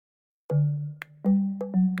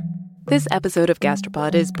This episode of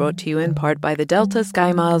Gastropod is brought to you in part by the Delta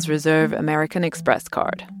SkyMiles Reserve American Express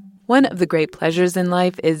card. One of the great pleasures in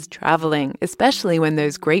life is traveling, especially when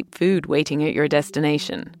there's great food waiting at your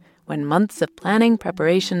destination. When months of planning,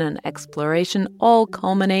 preparation, and exploration all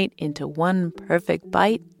culminate into one perfect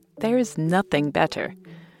bite, there's nothing better.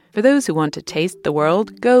 For those who want to taste the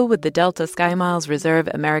world, go with the Delta SkyMiles Reserve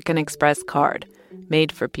American Express card,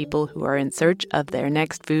 made for people who are in search of their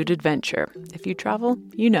next food adventure. If you travel,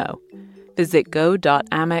 you know. Visit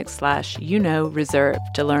go.amex/reserve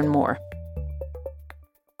to learn more.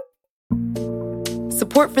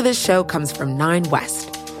 Support for this show comes from Nine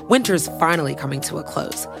West. Winter's finally coming to a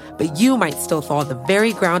close, but you might still thaw the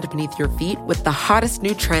very ground beneath your feet with the hottest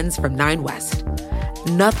new trends from Nine West.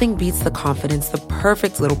 Nothing beats the confidence the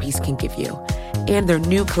perfect little piece can give you. And their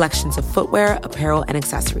new collections of footwear, apparel, and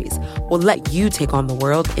accessories will let you take on the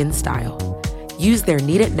world in style. Use their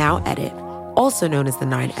Need It Now edit, also known as the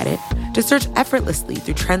 9 Edit, to search effortlessly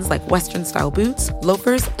through trends like Western-style boots,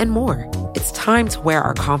 loafers, and more. It's time to wear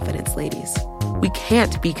our confidence, ladies. We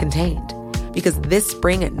can't be contained, because this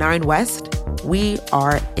spring at 9 West, we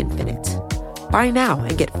are infinite. Buy now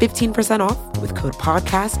and get 15% off with code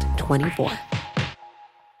PODCAST24.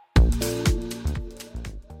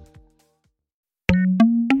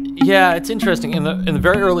 Yeah, it's interesting. In the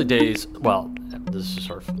very early days, well, this is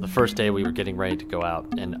sort of the first day we were getting ready to go out,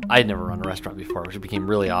 and I'd never run a restaurant before, which became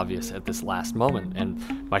really obvious at this last moment. And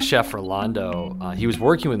my chef, Rolando, he was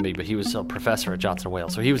working with me, but he was a professor at Johnson &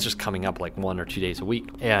 Wales, so he was just coming up like 1 or 2 days a week.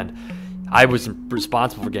 And I was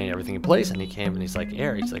responsible for getting everything in place, and he came and he's like,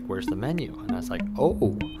 where's the menu? And I was like,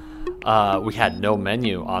 we had no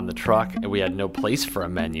menu on the truck, and we had no place for a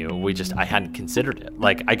menu. I hadn't considered it.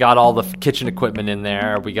 Like, I got all the kitchen equipment in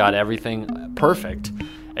there. We got everything perfect,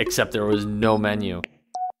 except there was no menu.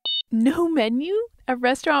 No menu? A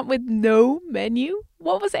restaurant with no menu?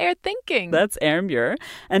 What was Air thinking? That's Air Muir.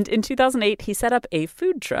 And in 2008, he set up a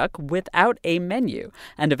food truck without a menu.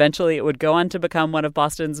 And eventually it would go on to become one of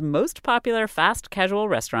Boston's most popular fast casual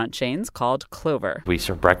restaurant chains called Clover. We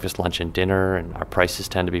serve breakfast, lunch, and dinner, and our prices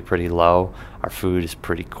tend to be pretty low. Our food is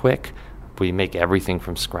pretty quick. We make everything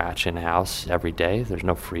from scratch in-house every day. There's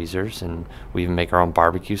no freezers, and we even make our own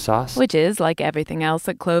barbecue sauce. Which is, like everything else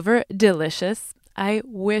at Clover, delicious. I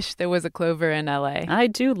wish there was a Clover in LA. I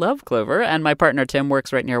do love Clover, and my partner Tim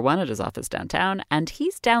works right near one at his office downtown, and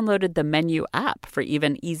he's downloaded the Menu app for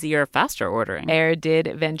even easier, faster ordering. Air did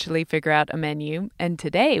eventually figure out a menu, and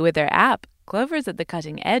today with their app, Clover's at the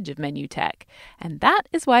cutting edge of menu tech. And that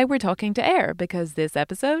is why we're talking to Air, because this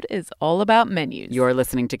episode is all about menus. You're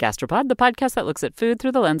listening to Gastropod, the podcast that looks at food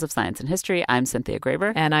through the lens of science and history. I'm Cynthia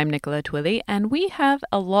Graber. And I'm Nicola Twilley, and we have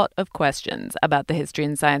a lot of questions about the history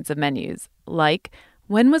and science of menus. Like,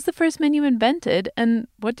 when was the first menu invented, and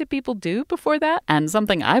what did people do before that? And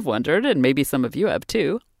something I've wondered, and maybe some of you have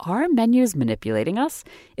too, are menus manipulating us?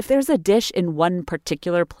 If there's a dish in one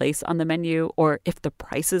particular place on the menu, or if the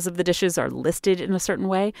prices of the dishes are listed in a certain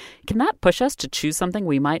way, can that push us to choose something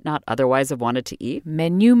we might not otherwise have wanted to eat?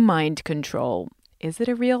 Menu mind control. Is it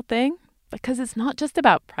a real thing? Because it's not just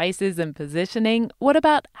about prices and positioning. What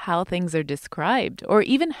about how things are described, or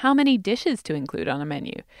even how many dishes to include on a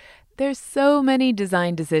menu? There's so many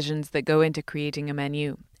design decisions that go into creating a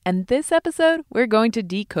menu. And this episode, we're going to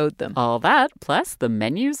decode them. All that, plus the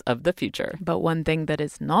menus of the future. But one thing that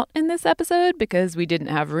is not in this episode, because we didn't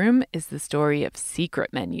have room, is the story of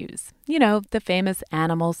secret menus. You know, the famous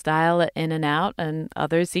animal style at In-N-Out and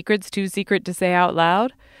other secrets too secret to say out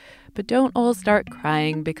loud. But don't all start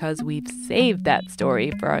crying, because we've saved that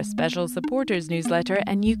story for our special supporters newsletter,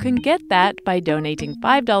 and you can get that by donating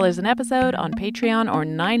 $5 an episode on Patreon or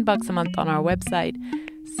 $9 a month on our website.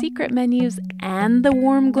 Secret menus and the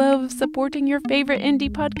warm glow of supporting your favorite indie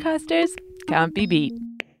podcasters can't be beat.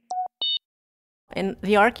 In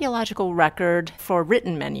the archaeological record for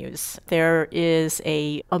written menus, there is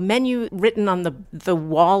a menu written on the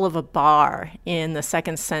wall of a bar in the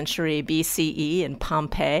 2nd century BCE in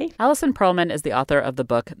Pompeii. Alison Perlman is the author of the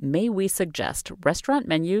book May We Suggest? Restaurant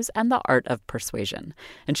Menus and the Art of Persuasion.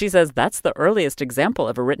 And she says that's the earliest example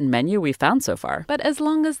of a written menu we've found so far. But as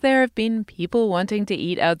long as there have been people wanting to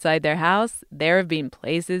eat outside their house, there have been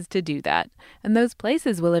places to do that. And those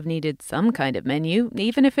places will have needed some kind of menu,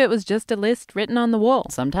 even if it was just a list written on the wall.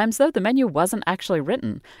 Sometimes, though, the menu wasn't actually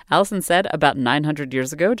written. Alison said about 900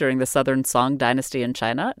 years ago, during the Southern Song dynasty in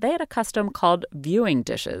China, they had a custom called viewing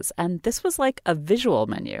dishes, and this was like a visual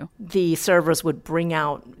menu. The servers would bring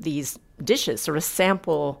out these dishes, sort of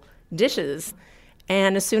sample dishes,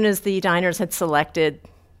 and as soon as the diners had selected,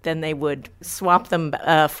 then they would swap them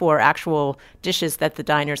for actual dishes that the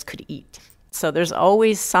diners could eat. So there's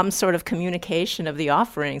always some sort of communication of the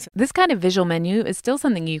offerings. This kind of visual menu is still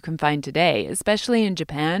something you can find today, especially in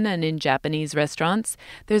Japan and in Japanese restaurants.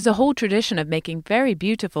 There's a whole tradition of making very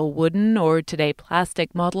beautiful wooden or today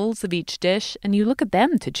plastic models of each dish, and you look at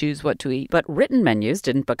them to choose what to eat. But written menus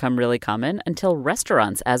didn't become really common until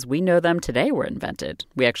restaurants as we know them today were invented.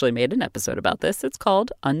 We actually made an episode about this. It's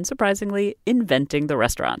called, unsurprisingly, Inventing the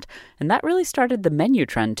Restaurant. And that really started the menu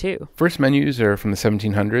trend, too. First menus are from the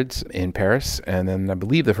 1700s in Paris, and then I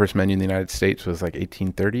believe the first menu in the United States was like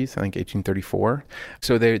 1830s, I think 1834.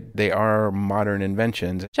 So they are modern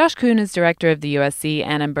inventions. Josh Kuhn is director of the USC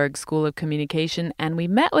Annenberg School of Communication, and we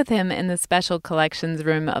met with him in the special collections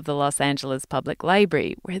room of the Los Angeles Public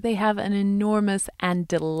Library, where they have an enormous and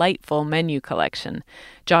delightful menu collection.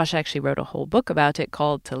 Josh actually wrote a whole book about it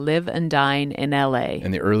called To Live and Dine in LA.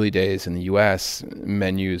 In the early days in the U.S.,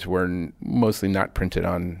 menus were mostly not printed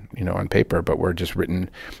on paper, but were just written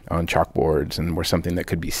on chalkboards and were something that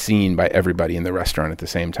could be seen by everybody in the restaurant at the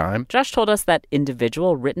same time. Josh told us that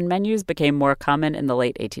individual written menus became more common in the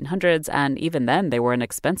late 1800s, and even then they were an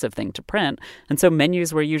expensive thing to print. And so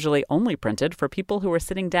menus were usually only printed for people who were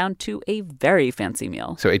sitting down to a very fancy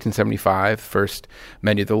meal. So 1875, first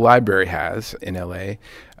menu the library has in L.A.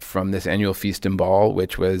 from this annual feast and ball,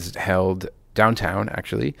 which was held downtown,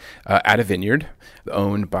 actually, at a vineyard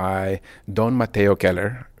owned by Don Mateo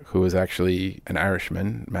Keller, who was actually an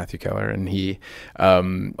Irishman, Matthew Keller, and he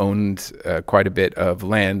owned quite a bit of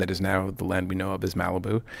land that is now the land we know of as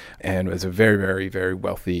Malibu, and was a very, very, very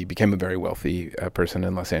wealthy, became a very wealthy person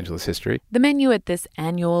in Los Angeles history. The menu at this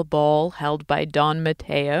annual ball held by Don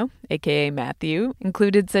Mateo, a.k.a. Matthew,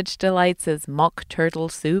 included such delights as mock turtle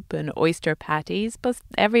soup and oyster patties, plus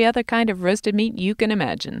every other kind of roasted meat you can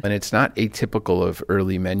imagine. And it's not atypical of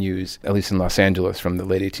early menus, at least in Los Angeles from the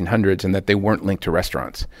late 1800s, in that they weren't linked to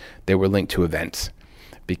restaurants. They were linked to events,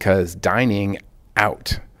 because dining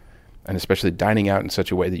out, and especially dining out in such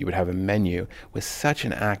a way that you would have a menu, was such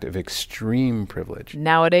an act of extreme privilege.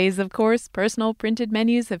 Nowadays, of course, personal printed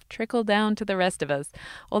menus have trickled down to the rest of us,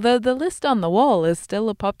 although the list on the wall is still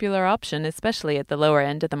a popular option, especially at the lower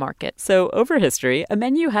end of the market. So over history, a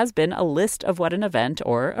menu has been a list of what an event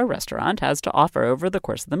or a restaurant has to offer over the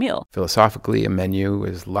course of the meal. Philosophically, a menu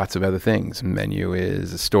is lots of other things. A menu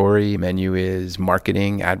is a story, a menu is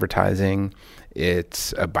marketing, advertising,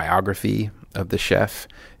 it's a biography of the chef.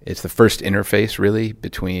 It's the first interface, really,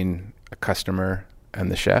 between a customer and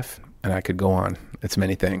the chef. And I could go on. It's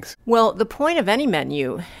many things. Well, the point of any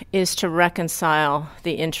menu is to reconcile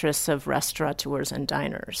the interests of restaurateurs and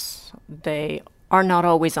diners. They are not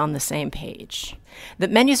always on the same page. The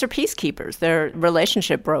menus are peacekeepers. They're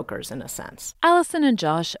relationship brokers, in a sense. Allison and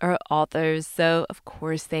Josh are authors, so of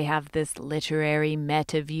course they have this literary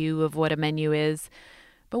meta view of what a menu is.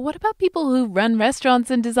 But what about people who run restaurants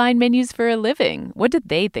and design menus for a living? What did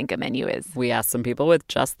they think a menu is? We asked some people with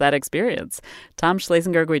just that experience. Tom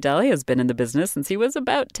Schlesinger-Guidelli has been in the business since he was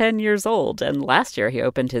about 10 years old, and last year he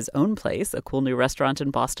opened his own place, a cool new restaurant in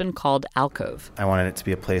Boston called Alcove. I wanted it to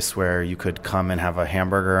be a place where you could come and have a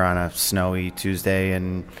hamburger on a snowy Tuesday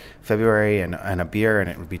in February and a beer, and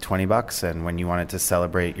it would be $20. And when you wanted to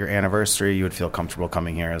celebrate your anniversary, you would feel comfortable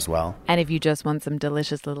coming here as well. And if you just want some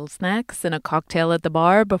delicious little snacks and a cocktail at the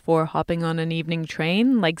bar before hopping on an evening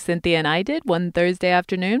train, like Cynthia and I did one Thursday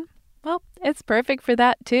afternoon, well, it's perfect for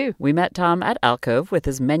that, too. We met Tom at Alcove with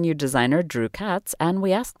his menu designer, Drew Katz, and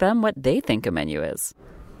we asked them what they think a menu is.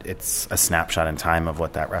 It's a snapshot in time of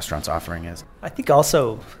what that restaurant's offering is. I think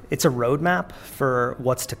also it's a roadmap for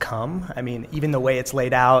what's to come. I mean, even the way it's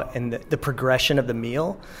laid out and the progression of the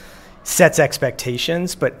meal sets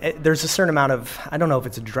expectations, but there's a certain amount of, I don't know if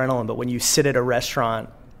it's adrenaline, but when you sit at a restaurant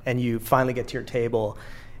and you finally get to your table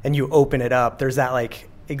and you open it up, there's that like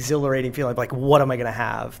exhilarating feeling of like, what am I going to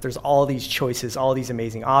have? There's all these choices, all these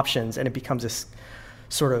amazing options, and it becomes this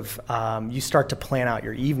sort of, you start to plan out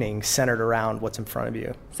your evening centered around what's in front of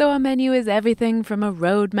you. So a menu is everything from a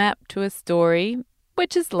roadmap to a story,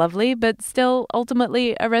 which is lovely, but still,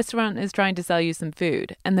 ultimately, a restaurant is trying to sell you some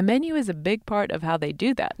food. And the menu is a big part of how they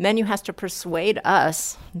do that. Menu has to persuade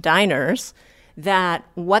us, diners, that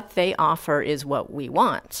what they offer is what we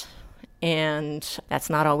want. And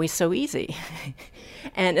that's not always so easy.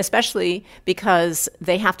 And especially because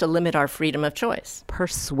they have to limit our freedom of choice.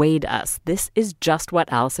 Persuade us. This is just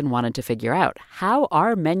what Allison wanted to figure out. How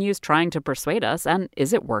are menus trying to persuade us, and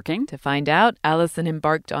is it working? To find out, Allison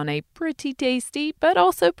embarked on a pretty tasty, but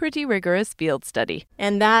also pretty rigorous field study.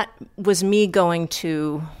 And that was me going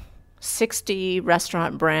to 60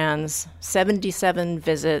 restaurant brands, 77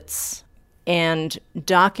 visits, and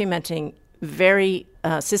documenting very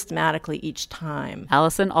systematically each time.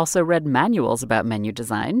 Allison also read manuals about menu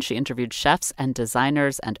design. She interviewed chefs and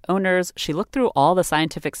designers and owners. She looked through all the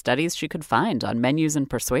scientific studies she could find on menus and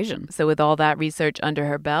persuasion. So with all that research under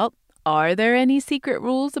her belt, are there any secret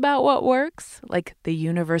rules about what works? Like the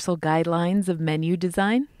universal guidelines of menu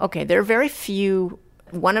design? Okay, there are very few.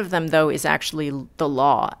 One of them, though, is actually the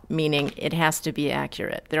law, meaning it has to be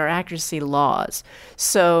accurate. There are accuracy laws.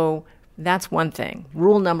 So that's one thing.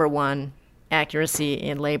 Rule number one, accuracy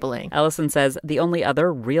in labeling. Allison says the only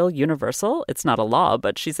other real universal, it's not a law,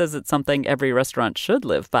 but she says it's something every restaurant should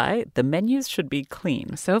live by. The menus should be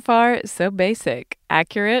clean. So far, so basic,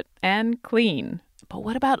 accurate, and clean. But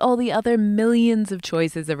what about all the other millions of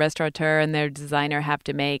choices a restaurateur and their designer have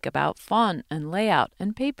to make about font and layout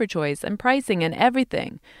and paper choice and pricing and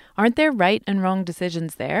everything? Aren't there right and wrong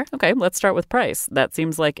decisions there? Okay, let's start with price. That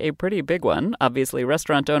seems like a pretty big one. Obviously,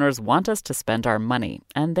 restaurant owners want us to spend our money,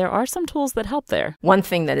 and there are some tools that help there. One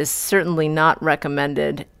thing that is certainly not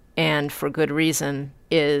recommended, and for good reason,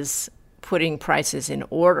 is putting prices in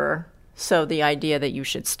order. So the idea that you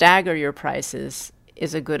should stagger your prices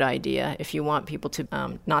is a good idea if you want people to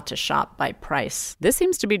not to shop by price. This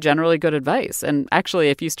seems to be generally good advice. And actually,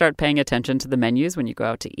 if you start paying attention to the menus when you go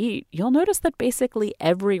out to eat, you'll notice that basically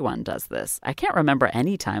everyone does this. I can't remember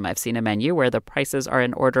any time I've seen a menu where the prices are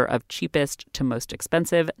in order of cheapest to most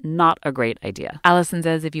expensive. Not a great idea. Allison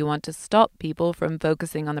says if you want to stop people from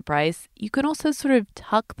focusing on the price, you can also sort of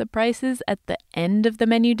tuck the prices at the end of the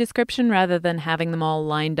menu description rather than having them all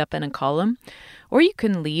lined up in a column. Or you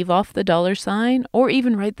can leave off the dollar sign or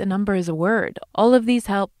even write the number as a word. All of these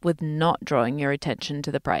help with not drawing your attention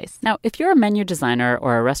to the price. Now, if you're a menu designer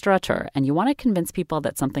or a restaurateur and you want to convince people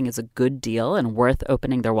that something is a good deal and worth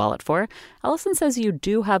opening their wallet for, Allison says you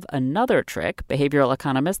do have another trick. Behavioral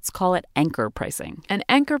economists call it anchor pricing. An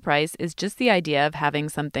anchor price is just the idea of having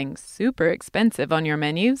something super expensive on your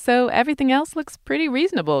menu, so everything else looks pretty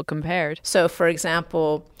reasonable compared. So, for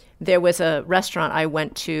example, there was a restaurant I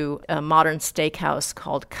went to, a modern steakhouse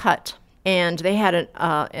called Cut, and they had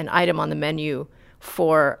an item on the menu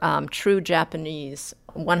for true Japanese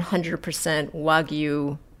 100%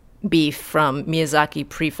 Wagyu beef from Miyazaki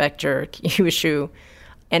Prefecture, Kyushu.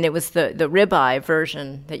 And it was the ribeye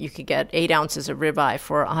version that you could get 8 ounces of ribeye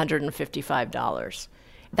for $155.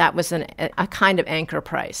 That was a kind of anchor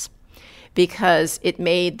price, because it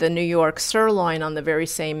made the New York sirloin on the very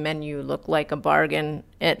same menu look like a bargain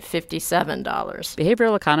at $57.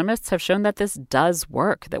 Behavioral economists have shown that this does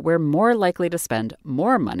work, that we're more likely to spend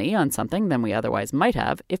more money on something than we otherwise might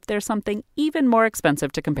have if there's something even more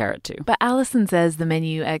expensive to compare it to. But Allison says the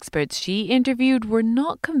menu experts she interviewed were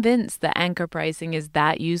not convinced that anchor pricing is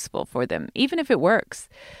that useful for them, even if it works.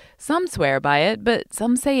 Some swear by it, but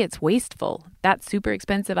some say it's wasteful. That super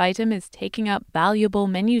expensive item is taking up valuable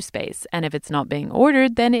menu space, and if it's not being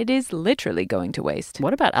ordered, then it is literally going to waste.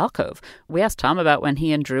 What about alcove? We asked Tom about when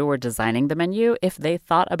he and Drew were designing the menu if they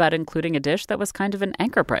thought about including a dish that was kind of an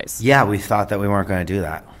anchor price. Yeah, we thought that we weren't going to do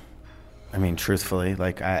that. I mean, truthfully,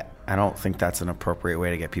 I don't think that's an appropriate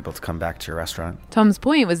way to get people to come back to your restaurant. Tom's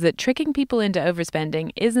point was that tricking people into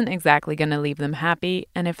overspending isn't exactly going to leave them happy,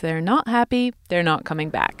 and if they're not happy, they're not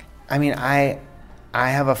coming back. I mean, I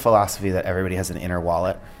have a philosophy that everybody has an inner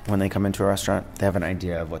wallet when they come into a restaurant. They have an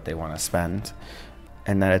idea of what they want to spend,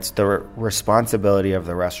 and that it's the responsibility of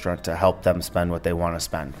the restaurant to help them spend what they want to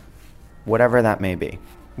spend, whatever that may be,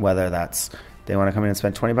 whether that's they want to come in and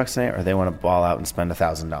spend $20 tonight or they want to ball out and spend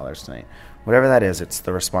 $1,000 tonight. Whatever that is, it's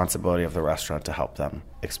the responsibility of the restaurant to help them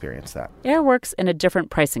experience that. Air works in a different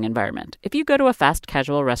pricing environment. If you go to a fast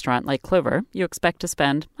casual restaurant like Clover, you expect to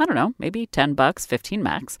spend, I don't know, maybe $10, $15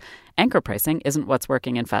 max. Anchor pricing isn't what's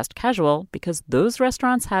working in fast casual because those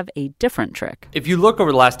restaurants have a different trick. If you look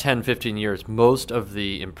over the last 10, 15 years, most of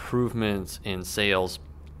the improvements in sales,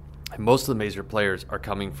 most of the major players are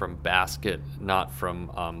coming from basket, not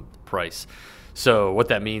from price. So what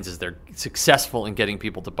that means is they're successful in getting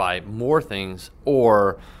people to buy more things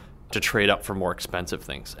or to trade up for more expensive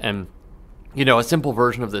things. And, you know, a simple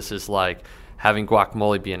version of this is like having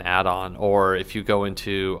guacamole be an add-on, or if you go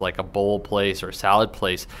into like a bowl place or a salad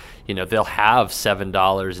place, you know, they'll have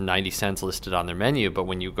 $7.90 listed on their menu, but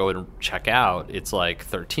when you go and check out, it's like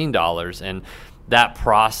 $13. And that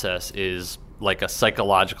process is like a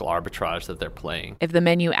psychological arbitrage that they're playing. If the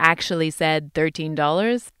menu actually said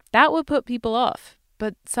 $13, that would put people off.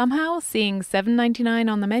 but somehow seeing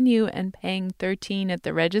 $7.99 on the menu and paying $13 at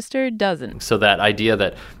the register doesn't. So that idea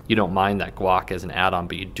that you don't mind that guac as an add-on,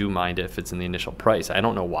 but you do mind if it's in the initial price, I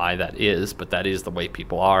don't know why that is, but that is the way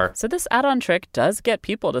people are. So this add-on trick does get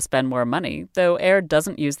people to spend more money, though Air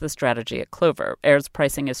doesn't use the strategy at Clover. Air's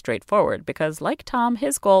pricing is straightforward because, like Tom,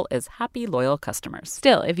 his goal is happy, loyal customers.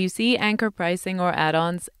 Still, if you see anchor pricing or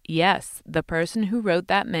add-ons, yes, the person who wrote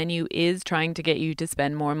that menu is trying to get you to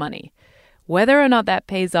spend more money. Whether or not that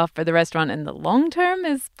pays off for the restaurant in the long term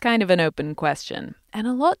is kind of an open question. And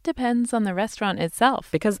a lot depends on the restaurant itself.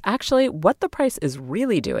 Because actually, what the price is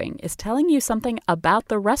really doing is telling you something about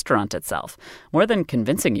the restaurant itself. More than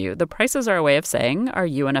convincing you, the prices are a way of saying, are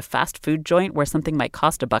you in a fast food joint where something might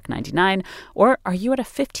cost $1.99? Or are you at a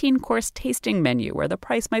 15-course tasting menu where the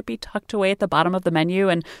price might be tucked away at the bottom of the menu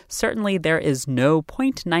and certainly there is no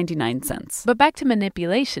 0.99 cents? But back to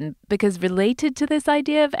manipulation, because related to this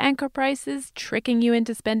idea of anchor prices tricking you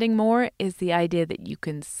into spending more is the idea that you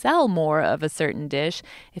can sell more of a certain dish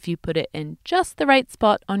if you put it in just the right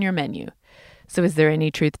spot on your menu. So is there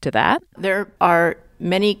any truth to that? There are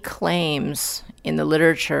many claims in the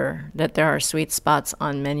literature that there are sweet spots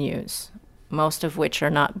on menus, most of which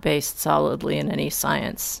are not based solidly in any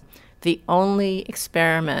science. The only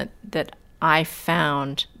experiment that I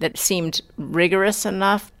found that seemed rigorous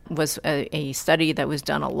enough was a study that was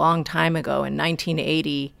done a long time ago in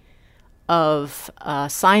 1980 of a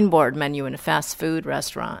signboard menu in a fast food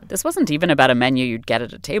restaurant. This wasn't even about a menu you'd get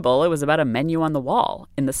at a table. It was about a menu on the wall.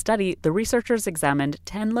 In the study, the researchers examined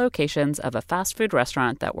 10 locations of a fast food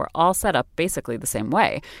restaurant that were all set up basically the same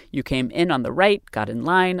way. You came in on the right, got in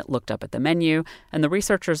line, looked up at the menu, and the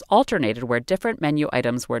researchers alternated where different menu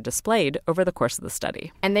items were displayed over the course of the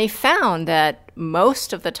study. And they found that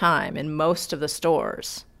most of the time in most of the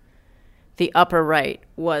stores, the upper right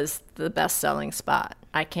was the best-selling spot.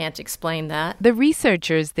 I can't explain that. The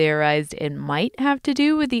researchers theorized it might have to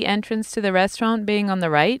do with the entrance to the restaurant being on the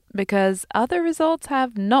right, because other results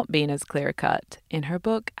have not been as clear-cut. In her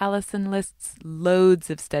book, Allison lists loads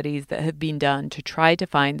of studies that have been done to try to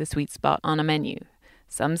find the sweet spot on a menu.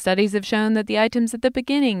 Some studies have shown that the items at the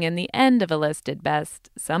beginning and the end of a list did best.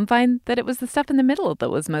 Some find that it was the stuff in the middle that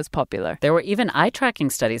was most popular. There were even eye-tracking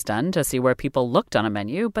studies done to see where people looked on a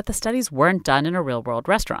menu, but the studies weren't done in a real-world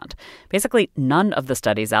restaurant. Basically, none of the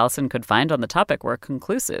studies Allison could find on the topic were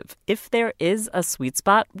conclusive. If there is a sweet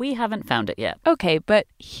spot, we haven't found it yet. Okay, but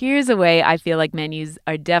here's a way I feel like menus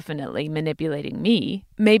are definitely manipulating me.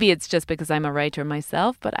 Maybe it's just because I'm a writer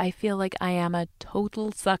myself, but I feel like I am a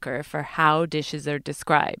total sucker for how dishes are described.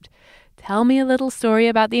 Tell me a little story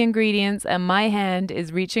about the ingredients, and my hand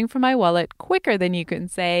is reaching for my wallet quicker than you can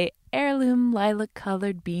say, heirloom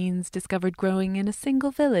lilac-colored beans discovered growing in a single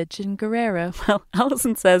village in Guerrero. Well,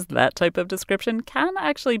 Allison says that type of description can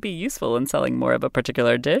actually be useful in selling more of a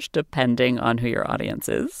particular dish, depending on who your audience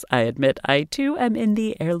is. I admit I, too, am in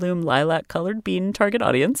the heirloom lilac-colored bean target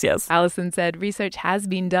audience, yes. Allison said research has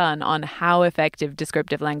been done on how effective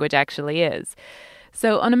descriptive language actually is.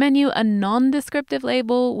 So on a menu, a non-descriptive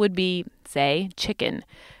label would be, say, chicken.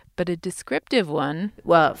 But a descriptive one...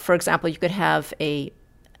 Well, for example, you could have a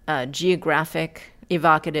geographic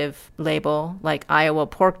evocative label like Iowa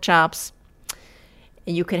pork chops.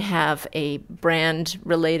 You could have a brand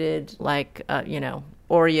related like,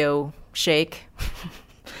 Oreo shake.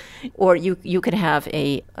 Or you could have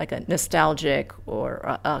a nostalgic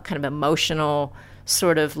or a kind of emotional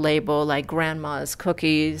sort of label like grandma's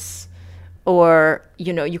cookies. Or,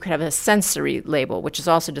 you could have a sensory label, which is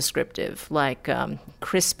also descriptive, like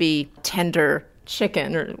crispy, tender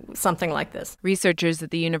chicken or something like this. Researchers at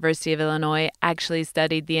the University of Illinois actually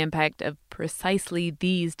studied the impact of precisely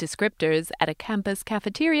these descriptors at a campus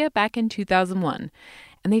cafeteria back in 2001.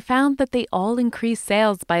 And they found that they all increased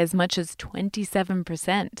sales by as much as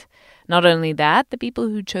 27%. Not only that, the people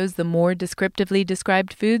who chose the more descriptively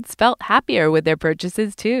described foods felt happier with their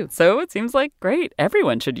purchases too. So it seems like great.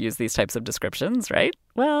 Everyone should use these types of descriptions, right?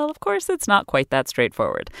 Well, of course, it's not quite that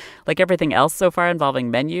straightforward. Like everything else so far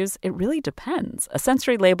involving menus, it really depends. A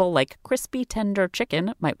sensory label like crispy, tender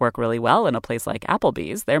chicken might work really well in a place like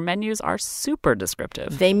Applebee's. Their menus are super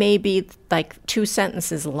descriptive. They may be like 2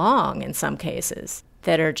 sentences long in some cases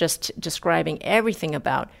that are just describing everything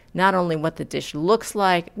about not only what the dish looks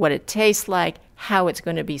like, what it tastes like, how it's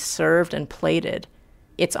going to be served and plated.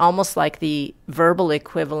 It's almost like the verbal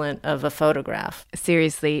equivalent of a photograph.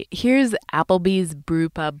 Seriously, here's Applebee's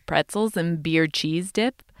Brewpub pretzels and beer cheese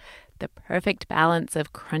dip. The perfect balance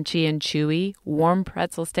of crunchy and chewy. Warm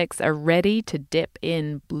pretzel sticks are ready to dip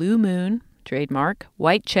in Blue Moon, trademark,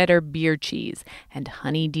 white cheddar beer cheese, and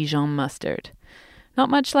honey Dijon mustard. Not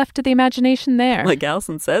much left to the imagination there. Like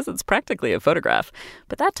Allison says, it's practically a photograph.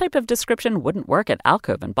 But that type of description wouldn't work at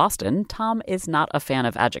Alcove in Boston. Tom is not a fan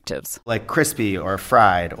of adjectives. Like crispy or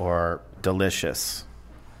fried or delicious,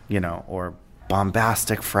 or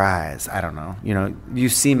bombastic fries. I don't know. You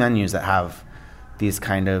see menus that have these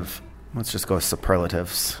kind of, let's just go with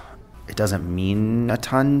superlatives. It doesn't mean a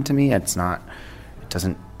ton to me. It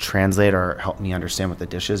doesn't translate or help me understand what the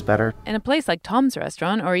dish is better. In a place like Tom's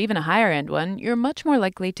Restaurant, or even a higher-end one, you're much more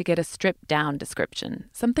likely to get a stripped-down description,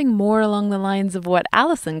 something more along the lines of what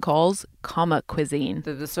Allison calls comma cuisine.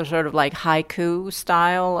 The sort of like haiku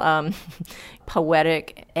style,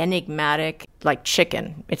 poetic, enigmatic, like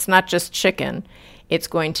chicken. It's not just chicken. It's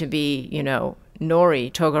going to be,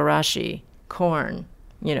 nori, togarashi, corn.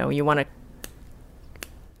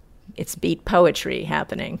 It's beat poetry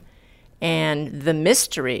happening. And the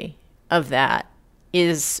mystery of that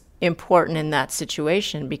is important in that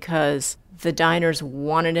situation because the diners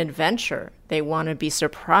want an adventure. They want to be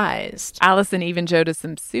surprised. Allison even showed us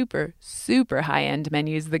some super, super high-end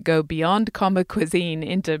menus that go beyond comma cuisine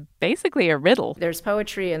into basically a riddle. There's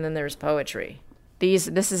poetry and then there's poetry. This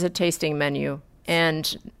is a tasting menu.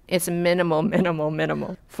 And it's minimal.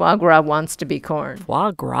 Foie gras wants to be corn.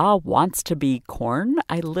 Foie gras wants to be corn?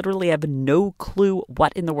 I literally have no clue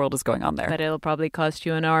what in the world is going on there. But it'll probably cost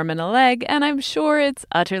you an arm and a leg, and I'm sure it's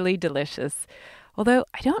utterly delicious. Although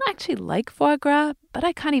I don't actually like foie gras, but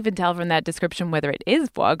I can't even tell from that description whether it is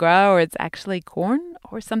foie gras or it's actually corn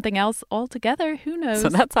or something else altogether. Who knows? So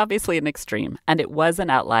that's obviously an extreme, and it was an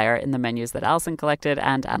outlier in the menus that Allison collected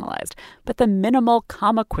and analyzed. But the minimal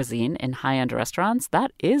comma cuisine in high-end restaurants,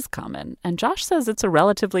 that is common. And Josh says it's a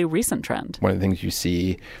relatively recent trend. One of the things you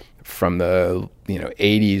see from the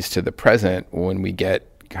 80s to the present when we get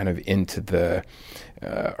kind of into the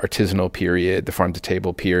artisanal period, the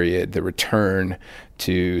farm-to-table period, the return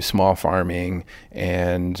to small farming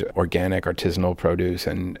and organic artisanal produce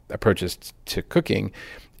and approaches to cooking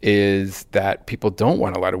is that people don't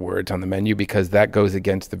want a lot of words on the menu because that goes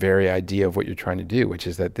against the very idea of what you're trying to do, which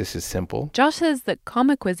is that this is simple. Josh says that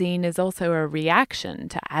comma cuisine is also a reaction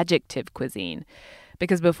to adjective cuisine.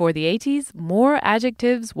 Because before the 80s, more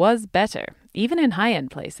adjectives was better, even in high-end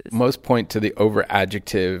places. Most point to the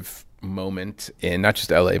over-adjective moment in not just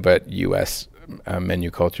LA, but U.S. Menu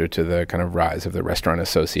culture, to the kind of rise of the Restaurant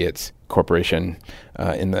Associates Corporation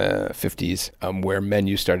in the 50s, where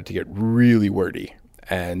menus started to get really wordy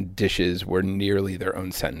and dishes were nearly their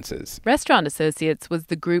own sentences. Restaurant Associates was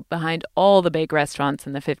the group behind all the big restaurants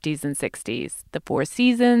in the 50s and 60s. The Four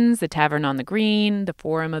Seasons, the Tavern on the Green, the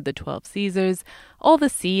Forum of the 12 Caesars, all the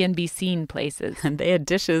see and be seen places. And they had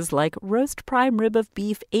dishes like roast prime rib of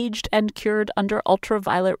beef aged and cured under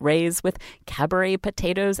ultraviolet rays with cabaret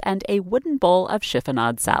potatoes and a wooden bowl of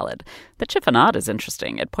chiffonade salad. The chiffonade is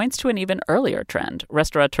interesting. It points to an even earlier trend.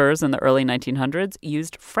 Restaurateurs in the early 1900s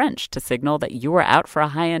used French to signal that you were out for a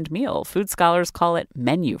high-end meal. Food scholars call it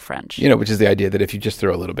menu French. Which is the idea that if you just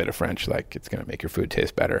throw a little bit of French, it's going to make your food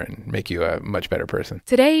taste better and make you a much better person.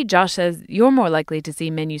 Today, Josh says you're more likely to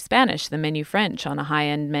see menu Spanish than menu French on a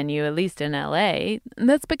high-end menu, at least in LA. And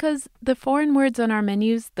that's because the foreign words on our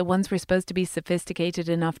menus, the ones we're supposed to be sophisticated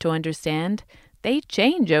enough to understand, they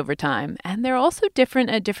change over time. And they're also different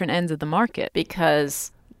at different ends of the market.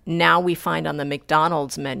 Because now we find on the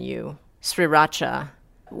McDonald's menu, sriracha.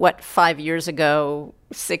 5 years ago,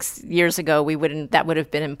 6 years ago, that would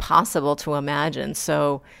have been impossible to imagine.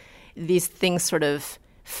 So these things sort of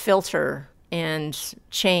filter and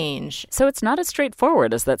change. So it's not as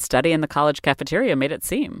straightforward as that study in the college cafeteria made it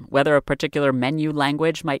seem. Whether a particular menu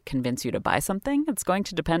language might convince you to buy something, it's going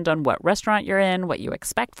to depend on what restaurant you're in, what you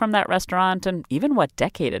expect from that restaurant, and even what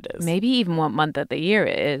decade it is. Maybe even what month of the year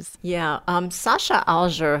it is. Yeah. Sasha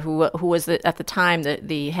Alger, who was at the time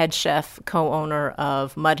the head chef, co-owner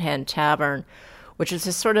of Mud Hen Tavern, which is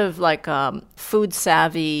a sort of like food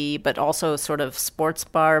savvy, but also sort of sports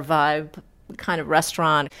bar vibe kind of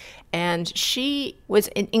restaurant. And she was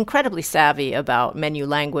incredibly savvy about menu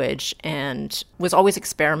language and was always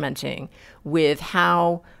experimenting with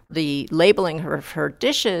how the labeling of her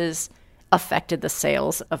dishes affected the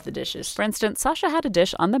sales of the dishes. For instance, Sasha had a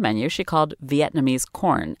dish on the menu she called Vietnamese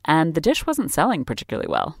corn, and the dish wasn't selling particularly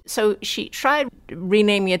well. So she tried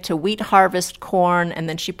renaming it to Wheat Harvest Corn, and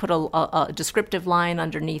then she put a descriptive line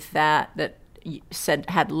underneath that said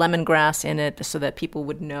had lemongrass in it so that people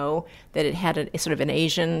would know that it had a sort of an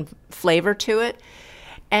Asian flavor to it.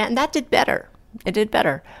 And that did better. It did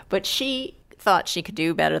better. But she thought she could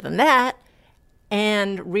do better than that.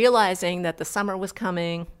 And realizing that the summer was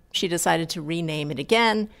coming, she decided to rename it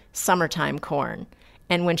again, Summertime Corn.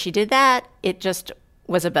 And when she did that, it just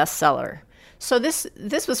was a bestseller. So this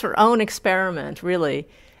was her own experiment, really,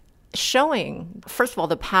 showing, first of all,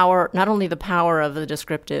 the power, not only the power of the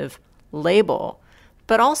descriptive label,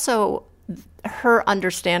 but also her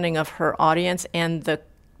understanding of her audience and the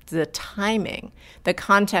timing, the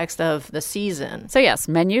context of the season. So yes,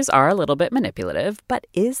 menus are a little bit manipulative, but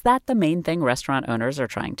is that the main thing restaurant owners are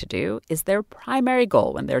trying to do? Is their primary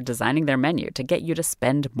goal when they're designing their menu to get you to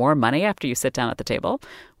spend more money after you sit down at the table?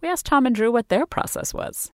 We asked Tom and Drew what their process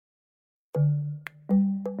was.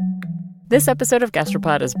 This episode of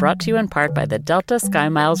Gastropod is brought to you in part by the Delta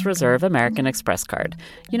SkyMiles Reserve American Express card.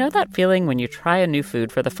 You know that feeling when you try a new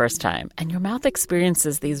food for the first time and your mouth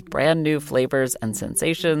experiences these brand new flavors and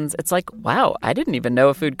sensations? It's like, wow, I didn't even know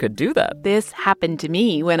a food could do that. This happened to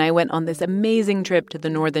me when I went on this amazing trip to the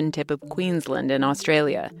northern tip of Queensland in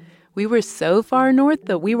Australia. We were so far north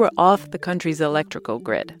that we were off the country's electrical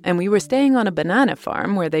grid, and we were staying on a banana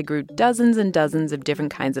farm where they grew dozens and dozens of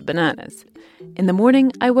different kinds of bananas. In the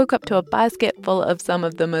morning, I woke up to a basket full of some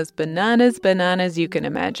of the most bananas you can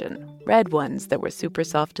imagine. Red ones that were super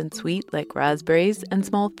soft and sweet like raspberries, and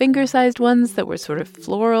small finger-sized ones that were sort of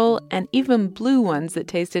floral, and even blue ones that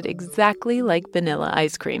tasted exactly like vanilla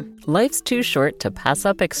ice cream. Life's too short to pass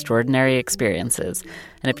up extraordinary experiences.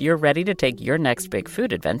 And if you're ready to take your next big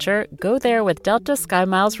food adventure, go there with Delta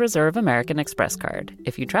SkyMiles Reserve American Express card.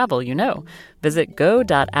 If you travel, you know. Visit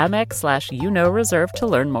go.amex/reserve to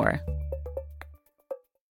learn more.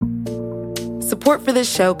 Support for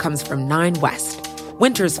this show comes from Nine West.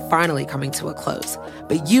 Winter's finally coming to a close,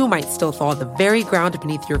 but you might still thaw the very ground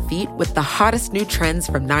beneath your feet with the hottest new trends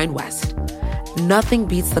from Nine West. Nothing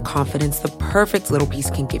beats the confidence the perfect little piece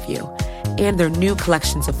can give you. And their new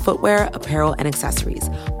collections of footwear, apparel, and accessories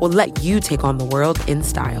will let you take on the world in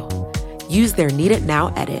style. Use their Need It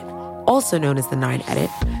Now edit, also known as the 9 Edit,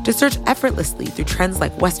 to search effortlessly through trends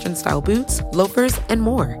like Western-style boots, loafers, and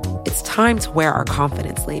more. It's time to wear our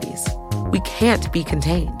confidence, ladies. We can't be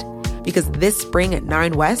contained, because this spring at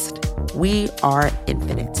 9 West, we are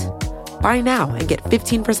infinite. Buy now and get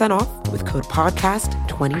 15% off with code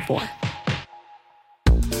PODCAST24.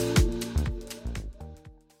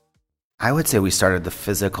 I would say we started the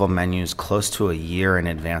physical menus close to a year in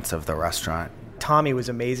advance of the restaurant. Tommy was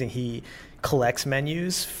amazing. He collects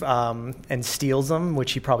menus and steals them,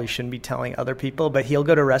 which he probably shouldn't be telling other people, but he'll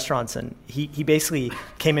go to restaurants and he basically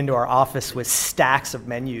came into our office with stacks of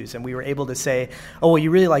menus, and we were able to say, oh, well,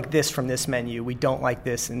 you really like this from this menu. We don't like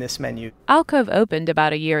this in this menu. Alcove opened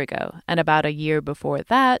about a year ago, and about a year before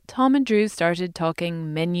that, Tom and Drew started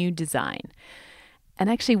talking menu design. And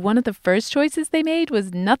actually, one of the first choices they made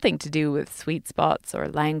was nothing to do with sweet spots or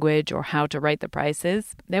language or how to write the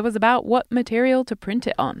prices. It was about what material to print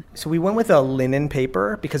it on. So we went with a linen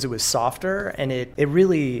paper because it was softer and it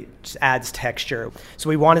really just adds texture. So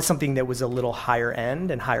we wanted something that was a little higher end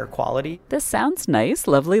and higher quality. This sounds nice,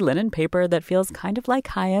 lovely linen paper that feels kind of like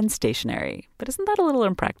high-end stationery. But isn't that a little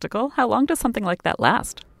impractical? How long does something like that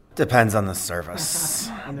last? Depends on the service.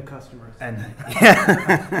 And the customers.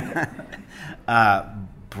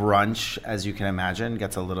 Brunch, as you can imagine,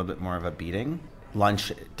 gets a little bit more of a beating.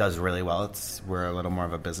 Lunch does really well. We're a little more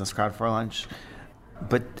of a business crowd for lunch.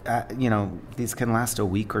 But, these can last a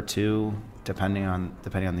week or two, depending on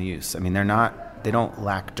the use. I mean, they don't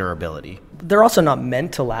lack durability. They're also not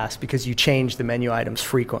meant to last because you change the menu items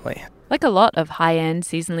frequently. Like a lot of high-end,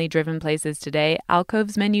 seasonally driven places today,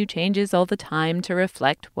 Alcove's menu changes all the time to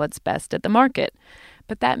reflect what's best at the market.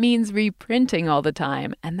 But that means reprinting all the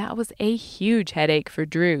time, and that was a huge headache for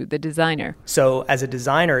Drew, the designer. So as a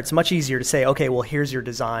designer, it's much easier to say, okay, well, here's your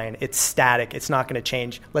design. It's static. It's not going to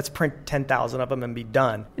change. Let's print 10,000 of them and be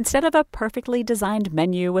done. Instead of a perfectly designed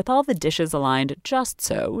menu with all the dishes aligned just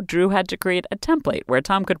so, Drew had to create a template where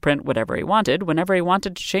Tom could print whatever he wanted whenever he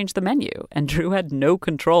wanted to change the menu. And Drew had no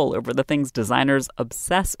control over the things designers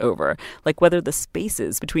obsess over, like whether the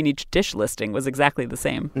spaces between each dish listing was exactly the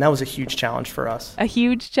same. And that was a huge challenge for us. A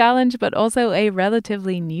huge challenge, but also a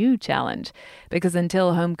relatively new challenge, because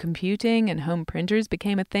until home computing and home printers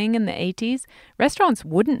became a thing in the 80s, restaurants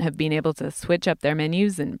wouldn't have been able to switch up their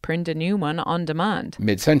menus and print a new one on demand.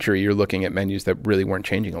 Mid-century, you're looking at menus that really weren't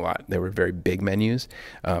changing a lot. They were very big menus,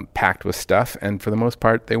 packed with stuff, and for the most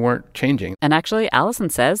part, they weren't changing. And actually, Allison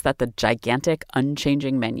says that the gigantic,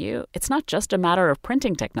 unchanging menu, it's not just a matter of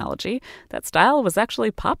printing technology. That style was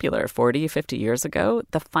actually popular 40, 50 years ago.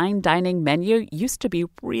 The fine dining menu used to be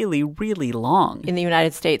really, really long. In the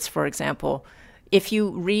United States, for example, if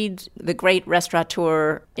you read the great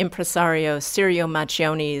restaurateur impresario Sirio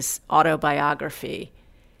Macchioni's autobiography,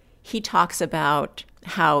 he talks about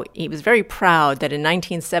how he was very proud that in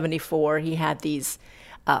 1974 he had these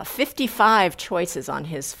 55 choices on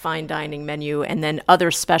his fine dining menu, and then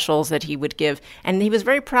other specials that he would give. And he was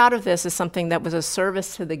very proud of this as something that was a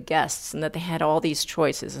service to the guests, and that they had all these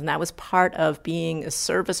choices. And that was part of being a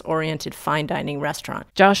service-oriented fine dining restaurant.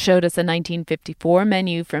 Josh showed us a 1954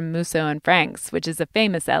 menu from Musso and Frank's, which is a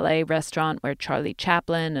famous LA restaurant where Charlie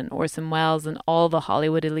Chaplin and Orson Welles and all the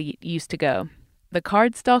Hollywood elite used to go. The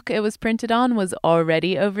cardstock it was printed on was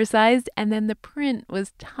already oversized, and then the print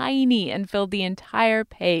was tiny and filled the entire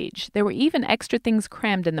page. There were even extra things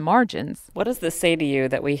crammed in the margins. What does this say to you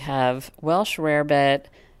that we have Welsh rarebit,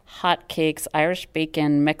 hot cakes, Irish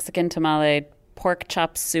bacon, Mexican tamale, pork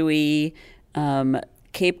chop suey,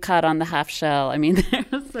 Cape Cod on the half shell? I mean,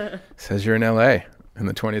 there's a... Says you're in LA in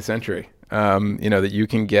the 20th century. That you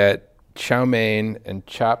can get chow mein and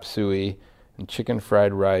chop suey and chicken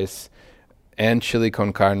fried rice and chili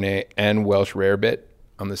con carne and Welsh rarebit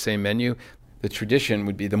on the same menu. The tradition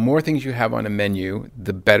would be the more things you have on a menu,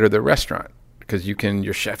 the better the restaurant, because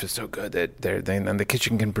your chef is so good that the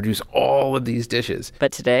kitchen can produce all of these dishes.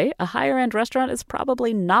 But today, a higher-end restaurant is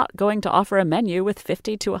probably not going to offer a menu with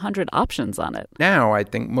 50 to 100 options on it. Now, I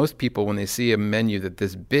think most people, when they see a menu that's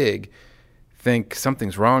this big, think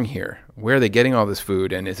something's wrong here. Where are they getting all this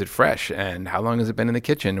food, and is it fresh, and how long has it been in the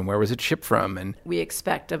kitchen, and where was it shipped from? And we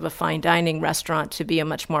expect of a fine dining restaurant to be a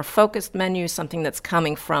much more focused menu, something that's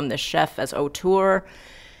coming from the chef as auteur,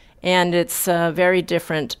 and it's very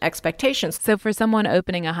different expectations. So for someone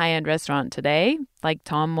opening a high-end restaurant today, like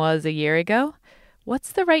Tom was a year ago,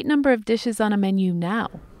 what's the right number of dishes on a menu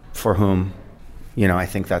now? For whom? I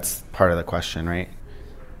think that's part of the question, right?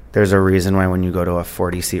 There's a reason why when you go to a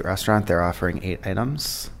 40-seat restaurant, they're offering 8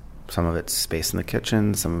 items. Some of it's space in the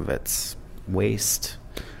kitchen, some of it's waste.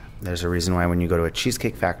 There's a reason why when you go to a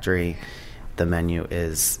Cheesecake Factory, the menu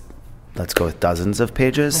is, let's go with dozens of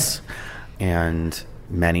pages and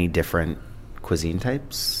many different cuisine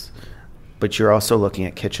types. But you're also looking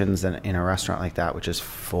at kitchens in a restaurant like that, which is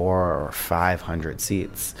 400 or 500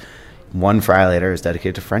 seats. One fry later is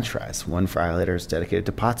dedicated to French fries. One fry later is dedicated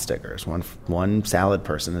to pot stickers. One salad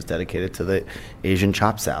person is dedicated to the Asian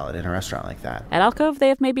chopped salad in a restaurant like that. At Alcove, they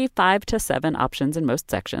have maybe 5 to 7 options in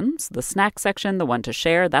most sections. The snack section, the one to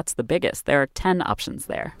share, that's the biggest. There are 10 options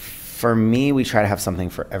there. For me, we try to have something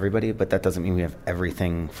for everybody, but that doesn't mean we have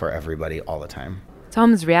everything for everybody all the time.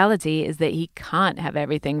 Tom's reality is that he can't have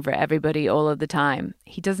everything for everybody all of the time.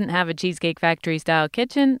 He doesn't have a Cheesecake Factory-style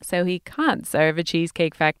kitchen, so he can't serve a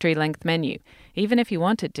Cheesecake Factory-length menu, even if he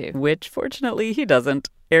wanted to. Which, fortunately, he doesn't.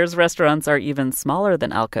 Ayer's restaurants are even smaller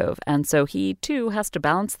than Alcove, and so he, too, has to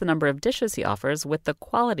balance the number of dishes he offers with the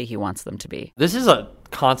quality he wants them to be. This is a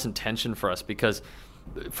constant tension for us because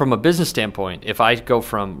from a business standpoint, if I go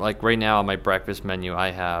from, like right now on my breakfast menu,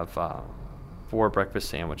 I have 4 breakfast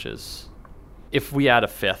sandwiches. If we add a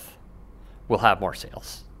 5th, we'll have more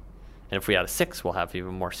sales. And if we add a 6th, we'll have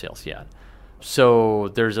even more sales yet. So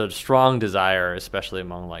there's a strong desire, especially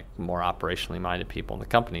among like more operationally minded people in the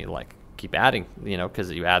company, like keep adding, because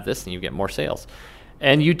you add this and you get more sales.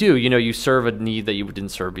 And you do, you serve a need that you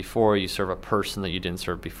didn't serve before. You serve a person that you didn't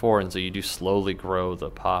serve before. And so you do slowly grow the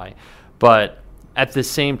pie. But at the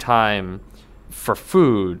same time, for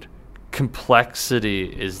food, complexity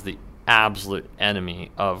is the absolute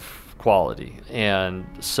enemy of quality. And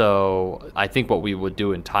so I think what we would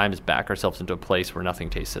do in time is back ourselves into a place where nothing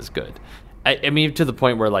tastes as good. I mean, to the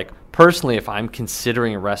point where, like, personally, if I'm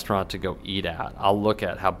considering a restaurant to go eat at, I'll look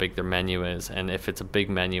at how big their menu is. And if it's a big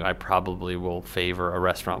menu, I probably will favor a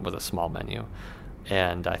restaurant with a small menu.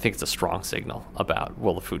 And I think it's a strong signal about,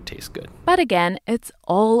 will the food taste good? But again, it's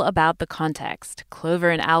all about the context.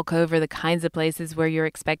 Clover and Alcove are the kinds of places where you're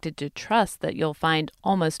expected to trust that you'll find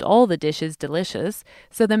almost all the dishes delicious,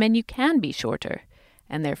 so the menu can be shorter.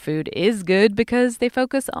 And their food is good because they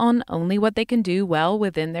focus on only what they can do well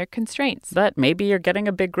within their constraints. But maybe you're getting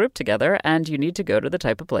a big group together and you need to go to the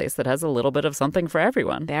type of place that has a little bit of something for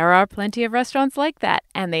everyone. There are plenty of restaurants like that,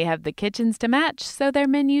 and they have the kitchens to match, so their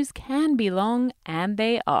menus can be long, and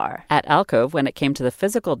they are. At Alcove, when it came to the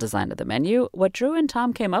physical design of the menu, what Drew and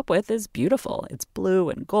Tom came up with is beautiful. It's blue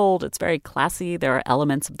and gold. It's very classy. There are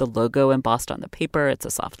elements of the logo embossed on the paper. It's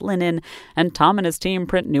a soft linen. And Tom and his team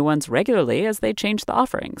print new ones regularly as they change the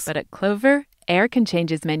offerings. But at Clover, Ayer can change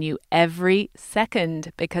his menu every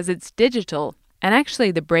second because it's digital. And actually,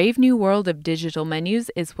 the brave new world of digital menus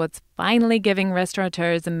is what's finally giving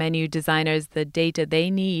restaurateurs and menu designers the data they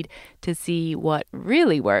need to see what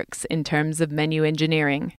really works in terms of menu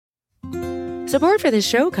engineering. Support for this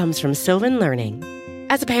show comes from Sylvan Learning.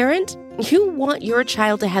 As a parent, you want your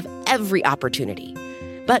child to have every opportunity.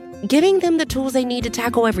 But giving them the tools they need to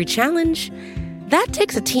tackle every challenge, that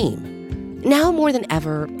takes a team. Now more than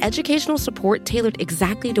ever, educational support tailored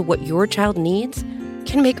exactly to what your child needs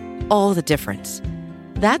can make all the difference.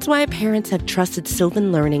 That's why parents have trusted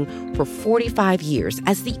Sylvan Learning for 45 years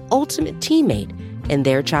as the ultimate teammate in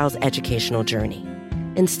their child's educational journey,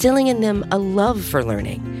 instilling in them a love for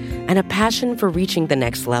learning and a passion for reaching the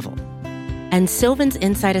next level. And Sylvan's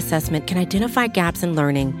Insight Assessment can identify gaps in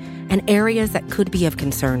learning and areas that could be of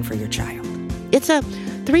concern for your child. It's a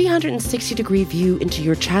 360-degree view into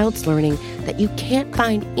your child's learning that you can't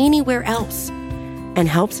find anywhere else, and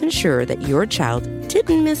helps ensure that your child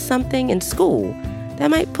didn't miss something in school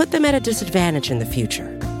that might put them at a disadvantage in the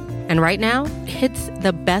future. And right now, it's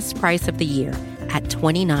the best price of the year at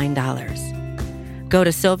 $29. Go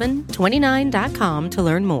to sylvan29.com to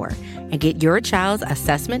learn more and get your child's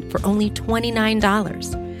assessment for only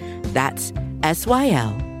 $29. That's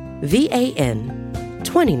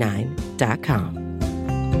SYLVAN29.com.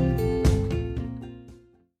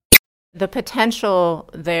 The potential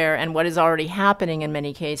there and what is already happening in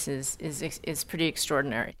many cases is pretty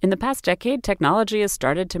extraordinary. In the past decade, technology has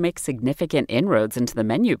started to make significant inroads into the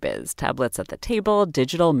menu biz. Tablets at the table,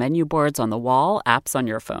 digital menu boards on the wall, apps on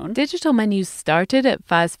your phone. Digital menus started at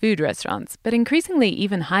fast food restaurants, but increasingly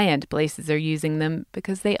even high-end places are using them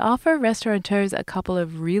because they offer restaurateurs a couple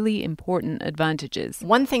of really important advantages.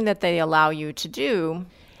 One thing that they allow you to do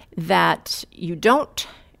that you don't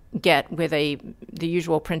get with the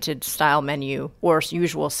usual printed style menu or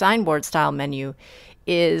usual signboard style menu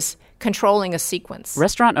is controlling a sequence.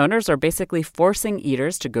 Restaurant owners are basically forcing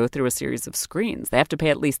eaters to go through a series of screens. They have to pay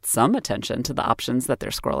at least some attention to the options that they're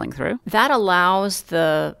scrolling through. That allows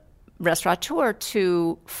the restaurateur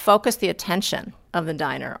to focus the attention of the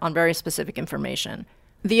diner on very specific information.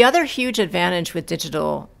 The other huge advantage with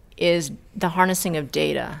digital is the harnessing of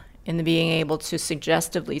data and the being able to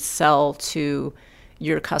suggestively sell to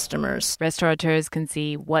your customers. Restaurateurs can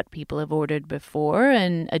see what people have ordered before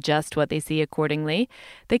and adjust what they see accordingly.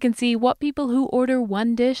 They can see what people who order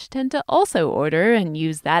one dish tend to also order and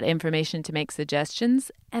use that information to make suggestions.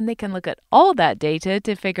 And they can look at all that data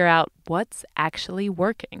to figure out what's actually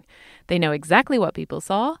working. They know exactly what people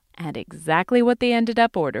saw and exactly what they ended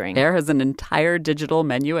up ordering. Air has an entire digital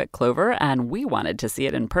menu at Clover, and we wanted to see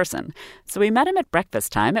it in person. So we met him at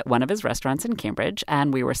breakfast time at one of his restaurants in Cambridge,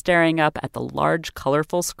 and we were staring up at the large,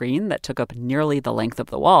 colorful screen that took up nearly the length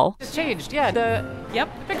of the wall. It's changed, yeah. The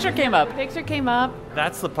picture came up.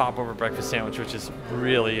 That's the popover breakfast sandwich, which is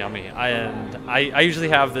really yummy. I usually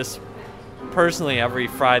have this personally every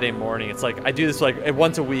Friday morning. It's like I do this like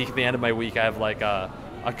once a week. At the end of my week, I have like a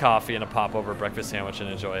coffee and a popover breakfast sandwich and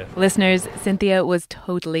enjoy it. Listeners, Cynthia was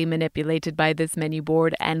totally manipulated by this menu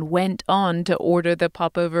board and went on to order the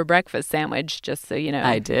popover breakfast sandwich, just so you know.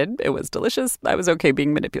 I did. It was delicious. I was okay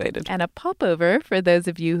being manipulated. And a popover, for those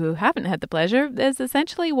of you who haven't had the pleasure, is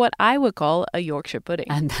essentially what I would call a Yorkshire pudding.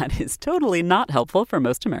 And that is totally not helpful for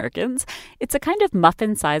most Americans. It's a kind of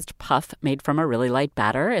muffin-sized puff made from a really light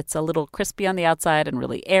batter. It's a little crispy on the outside and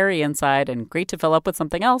really airy inside, and great to fill up with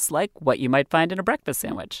something else like what you might find in a breakfast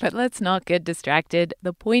sandwich. But let's not get distracted.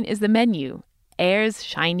 The point is the menu. Air's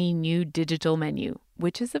shiny new digital menu,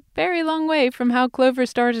 which is a very long way from how Clover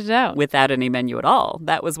started out. Without any menu at all.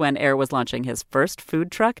 That was when Air was launching his first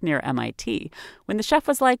food truck near MIT. When the chef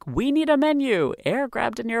was like, "We need a menu," Air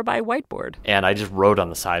grabbed a nearby whiteboard. And I just wrote on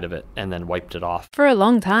the side of it and then wiped it off. For a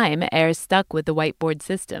long time, Air stuck with the whiteboard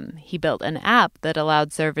system. He built an app that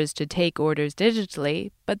allowed servers to take orders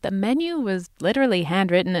digitally, but the menu was literally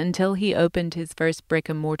handwritten until he opened his first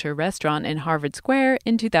brick-and-mortar restaurant in Harvard Square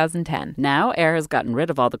in 2010. Now, Air has gotten rid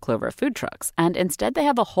of all the Clover food trucks, and instead they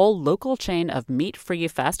have a whole local chain of meat-free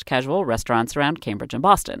fast casual restaurants around Cambridge and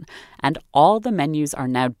Boston. And all the menus are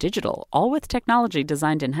now digital, all with technology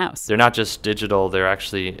designed in-house. They're not just digital, they're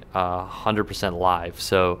actually 100% live.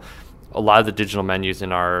 So a lot of the digital menus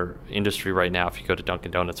in our industry right now, if you go to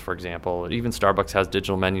Dunkin' Donuts, for example, even Starbucks has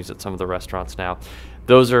digital menus at some of the restaurants now.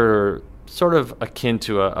 Those are sort of akin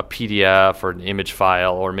to a PDF or an image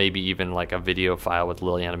file or maybe even like a video file with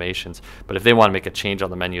little animations. But if they want to make a change on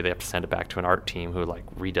the menu, they have to send it back to an art team who like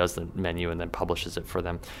redoes the menu and then publishes it for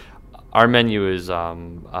them. Our menu is,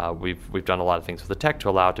 we've done a lot of things with the tech to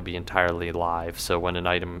allow it to be entirely live. So when an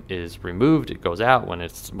item is removed, it goes out.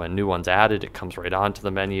 When new one's added, it comes right onto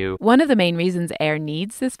the menu. One of the main reasons Air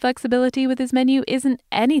needs this flexibility with his menu isn't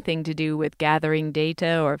anything to do with gathering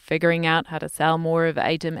data or figuring out how to sell more of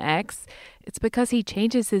item X. It's because he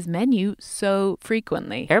changes his menu so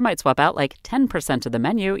frequently. Air might swap out like 10% of the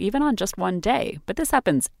menu even on just one day, but this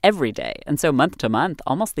happens every day. And so month to month,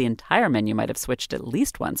 almost the entire menu might have switched at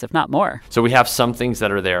least once, if not more. So we have some things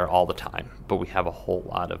that are there all the time, but we have a whole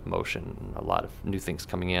lot of motion, a lot of new things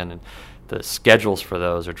coming in, and the schedules for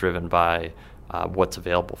those are driven by what's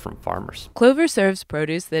available from farmers. Clover serves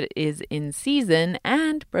produce that is in season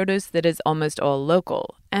and produce that is almost all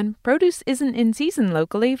local. And produce isn't in season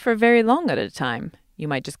locally for very long at a time. You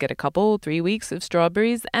might just get a couple, 3 weeks of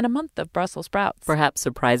strawberries and a month of Brussels sprouts. Perhaps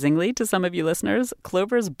surprisingly to some of you listeners,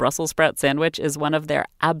 Clover's Brussels sprout sandwich is one of their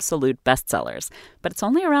absolute bestsellers. But it's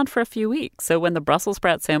only around for a few weeks, so when the Brussels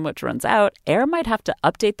sprout sandwich runs out, Air might have to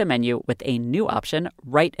update the menu with a new option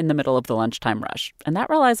right in the middle of the lunchtime rush. And that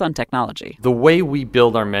relies on technology. The way we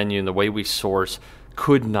build our menu and the way we source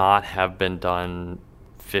could not have been done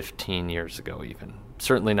 15 years ago even.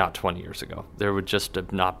 Certainly not 20 years ago. There would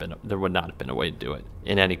not have been a way to do it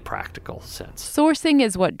in any practical sense. Sourcing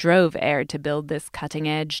is what drove Air to build this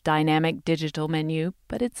cutting-edge, dynamic digital menu,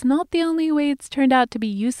 but it's not the only way it's turned out to be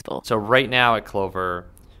useful. So right now at Clover,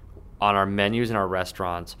 on our menus in our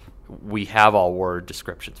restaurants, we have all word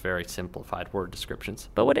descriptions, very simplified word descriptions.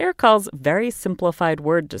 But what Air calls very simplified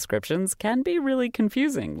word descriptions can be really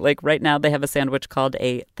confusing. Like right now, they have a sandwich called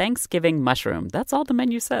a Thanksgiving mushroom. That's all the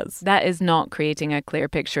menu says. That is not creating a clear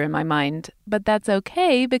picture in my mind. But that's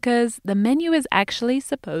okay because the menu is actually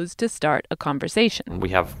supposed to start a conversation. We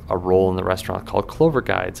have a role in the restaurant called Clover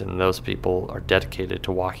Guides, and those people are dedicated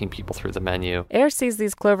to walking people through the menu. Air sees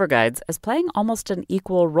these Clover Guides as playing almost an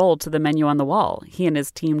equal role to the menu on the wall. He and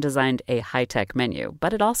his team designed a high-tech menu,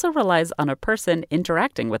 but it also relies on a person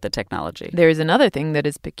interacting with the technology. There is another thing that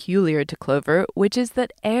is peculiar to Clover, which is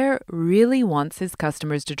that Air really wants his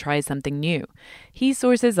customers to try something new. He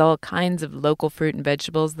sources all kinds of local fruit and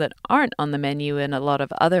vegetables that aren't on the menu in a lot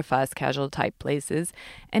of other fast casual type places,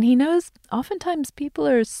 and he knows oftentimes people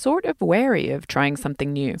are sort of wary of trying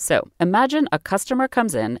something new. So imagine a customer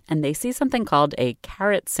comes in and they see something called a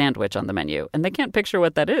carrot sandwich on the menu, and they can't picture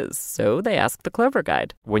what that is, so they ask the Clover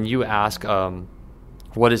Guide. When you ask,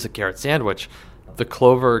 what is a carrot sandwich, the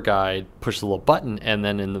Clover Guide pushes a little button, and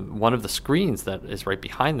then in one of the screens that is right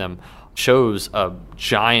behind them shows a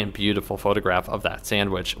giant, beautiful photograph of that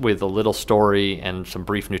sandwich with a little story and some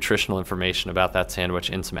brief nutritional information about that sandwich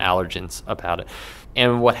and some allergens about it.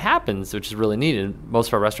 And what happens, which is really neat, and most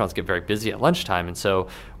of our restaurants get very busy at lunchtime, and so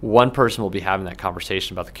one person will be having that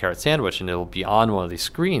conversation about the carrot sandwich, and it'll be on one of these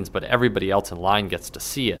screens, but everybody else in line gets to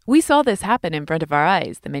see it. We saw this happen in front of our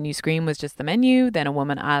eyes. The menu screen was just the menu, then a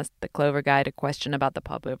woman asked the Clover Guide a question about the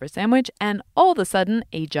popover sandwich, and all of a sudden,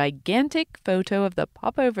 a gigantic photo of the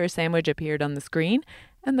popover sandwich appeared on the screen,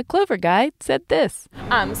 and the Clover Guide said this.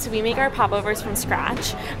 So we make our popovers from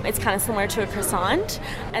scratch. It's kind of similar to a croissant.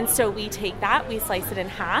 And so we take that, we slice it in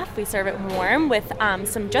half, we serve it warm with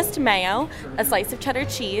some just mayo, a slice of cheddar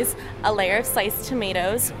cheese, a layer of sliced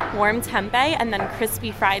tomatoes, warm tempeh, and then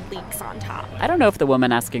crispy fried leeks on top. I don't know if the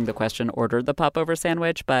woman asking the question ordered the popover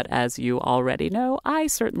sandwich, but as you already know, I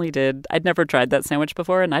certainly did. I'd never tried that sandwich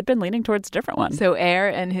before, and I'd been leaning towards a different one. So Air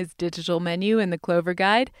and his digital menu in the Clover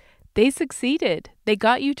Guide, they succeeded. They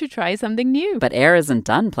got you to try something new. But Air isn't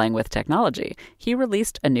done playing with technology. He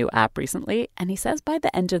released a new app recently, and he says by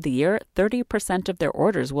the end of the year, 30% of their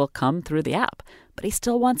orders will come through the app. But he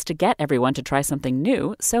still wants to get everyone to try something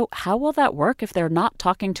new. So how will that work if they're not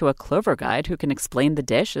talking to a Clover Guide who can explain the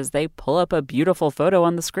dish as they pull up a beautiful photo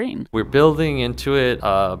on the screen? We're building into it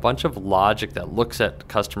a bunch of logic that looks at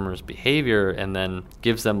customers' behavior and then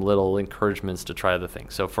gives them little encouragements to try the thing.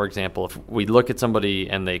 So, for example, if we look at somebody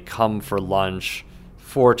and they come for lunch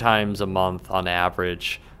 4 times a month on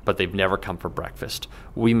average, but they've never come for breakfast,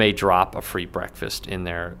 we may drop a free breakfast in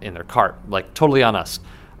their cart, like totally on us.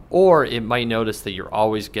 Or it might notice that you're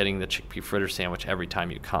always getting the chickpea fritter sandwich every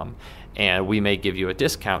time you come, and we may give you a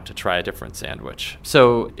discount to try a different sandwich.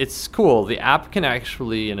 So it's cool. The app can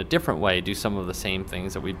actually, in a different way, do some of the same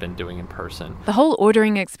things that we've been doing in person. The whole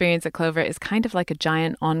ordering experience at Clover is kind of like a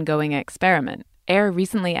giant ongoing experiment. Air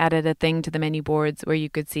recently added a thing to the menu boards where you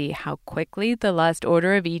could see how quickly the last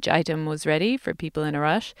order of each item was ready for people in a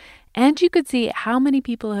rush, and you could see how many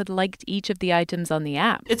people had liked each of the items on the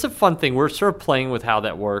app. It's a fun thing. We're sort of playing with how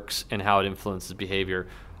that works and how it influences behavior.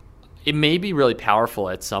 It may be really powerful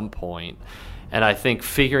at some point, and I think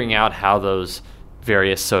figuring out how those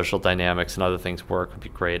various social dynamics and other things work would be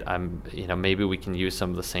great. Maybe we can use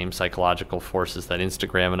some of the same psychological forces that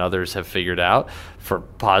Instagram and others have figured out for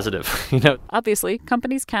positive, Obviously,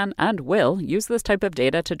 companies can and will use this type of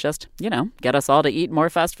data to just, get us all to eat more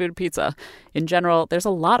fast food pizza. In general, there's a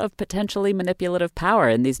lot of potentially manipulative power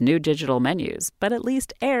in these new digital menus, but at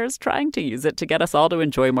least Air's trying to use it to get us all to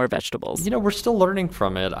enjoy more vegetables. We're still learning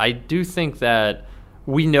from it. I do think that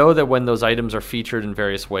we know that when those items are featured in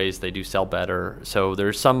various ways, they do sell better. So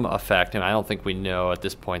there's some effect, and I don't think we know at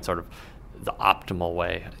this point sort of the optimal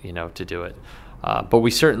way, to do it. But we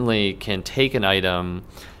certainly can take an item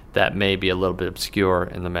that may be a little bit obscure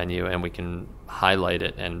in the menu, and we can highlight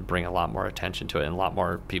it and bring a lot more attention to it, and a lot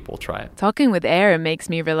more people try it. Talking with Air makes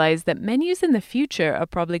me realize that menus in the future are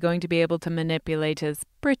probably going to be able to manipulate us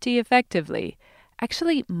pretty effectively.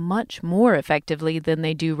 Actually, much more effectively than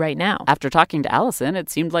they do right now. After talking to Allison,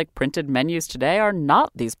 it seemed like printed menus today are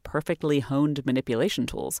not these perfectly honed manipulation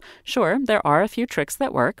tools. Sure, there are a few tricks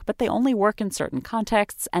that work, but they only work in certain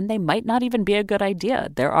contexts, and they might not even be a good idea.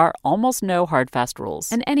 There are almost no hard, fast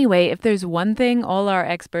rules. And anyway, if there's one thing all our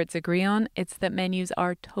experts agree on, it's that menus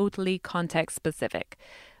are totally context-specific.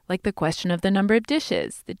 Like the question of the number of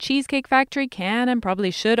dishes. The Cheesecake Factory can and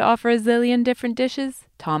probably should offer a zillion different dishes.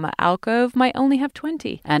 Tama Alcove might only have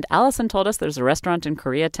 20. And Allison told us there's a restaurant in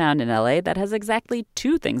Koreatown in LA that has exactly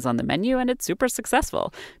 2 things on the menu, and it's super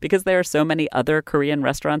successful. Because there are so many other Korean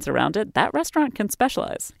restaurants around it, that restaurant can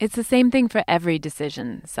specialize. It's the same thing for every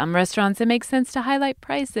decision. Some restaurants it makes sense to highlight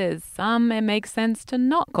prices. Some it makes sense to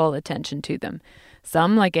not call attention to them.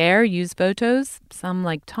 Some, like Air, use photos. Some,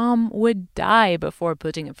 like Tom, would die before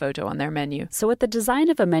putting a photo on their menu. So what the design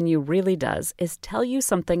of a menu really does is tell you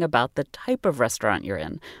something about the type of restaurant you're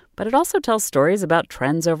in. But it also tells stories about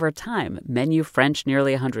trends over time. Menu French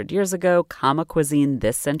nearly 100 years ago, comma cuisine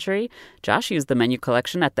this century. Josh used the menu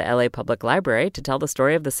collection at the LA Public Library to tell the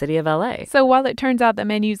story of the city of LA. So while it turns out that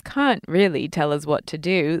menus can't really tell us what to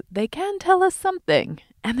do, they can tell us something.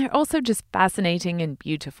 And they're also just fascinating and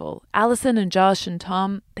beautiful. Allison and Josh and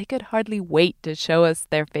Tom, they could hardly wait to show us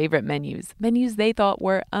their favorite menus. Menus they thought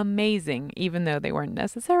were amazing, even though they weren't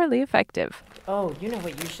necessarily effective. Oh, you know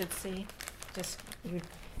what you should see?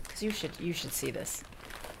 You should see this.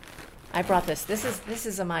 I brought this. This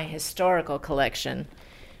is my historical collection.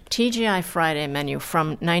 TGI Friday menu from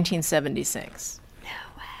 1976. No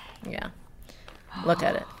way. Yeah. Look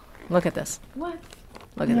at it. Look at this. What?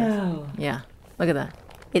 Look at this. Yeah. Look at that.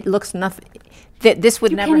 It looks nothing. This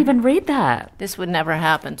would never. You can't even read that. This would never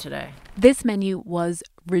happen today. This menu was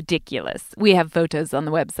ridiculous. We have photos on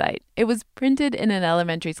the website. It was printed in an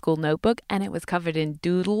elementary school notebook, and it was covered in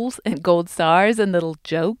doodles and gold stars and little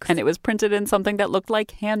jokes. And it was printed in something that looked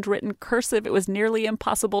like handwritten cursive. It was nearly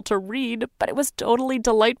impossible to read, but it was totally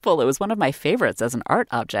delightful. It was one of my favorites as an art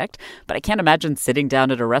object, but I can't imagine sitting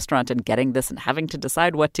down at a restaurant and getting this and having to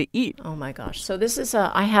decide what to eat. Oh my gosh. So this is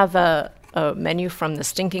I have a menu from the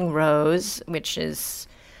Stinking Rose, which is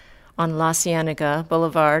on La Cienega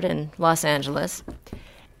Boulevard in Los Angeles.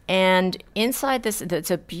 And inside this, it's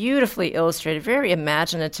a beautifully illustrated, very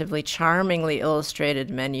imaginatively, charmingly illustrated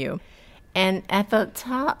menu. And at the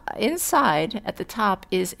top, inside, at the top,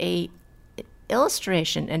 is a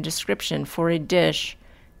illustration and description for a dish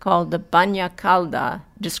called the bagna calda,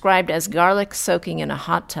 described as garlic soaking in a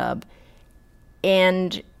hot tub.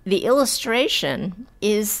 And the illustration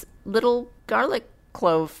is little garlic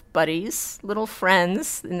clove buddies, little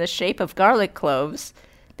friends in the shape of garlic cloves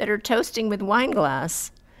that are toasting with wine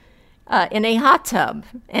glass in a hot tub.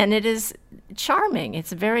 And it is charming.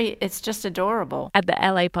 It's just adorable. At the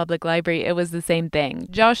LA Public Library, it was the same thing.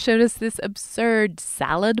 Josh showed us this absurd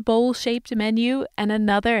salad bowl-shaped menu and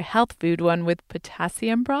another health food one with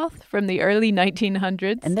potassium broth from the early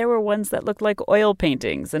 1900s. And there were ones that looked like oil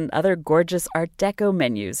paintings and other gorgeous Art Deco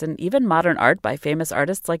menus and even modern art by famous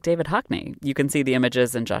artists like David Hockney. You can see the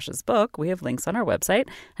images in Josh's book. We have links on our website,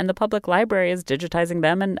 and the Public Library is digitizing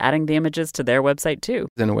them and adding the images to their website too.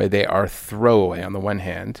 In a way, they are throwaway on the one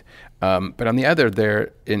hand. But on the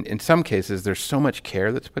other, in some cases, there's so much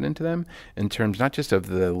care that's put into them in terms not just of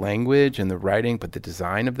the language and the writing, but the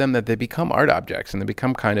design of them, that they become art objects, and they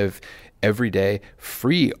become kind of everyday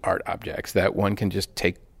free art objects that one can just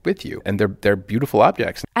take with you. And they're beautiful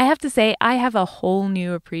objects. I have to say, I have a whole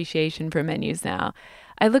new appreciation for menus now.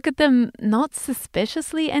 I look at them not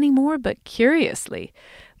suspiciously anymore, but curiously.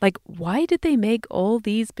 Like, why did they make all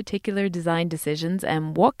these particular design decisions,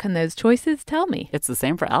 and what can those choices tell me? It's the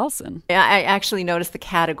same for Allison. I actually notice the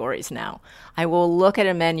categories now. I will look at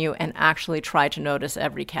a menu and actually try to notice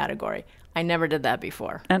every category. I never did that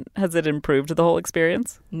before. And has it improved the whole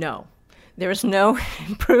experience? No. There's no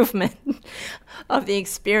improvement of the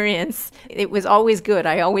experience. It was always good.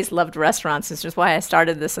 I always loved restaurants. It's just why I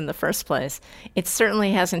started this in the first place. It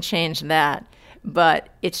certainly hasn't changed that, but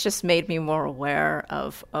it's just made me more aware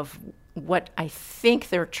of what I think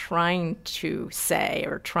they're trying to say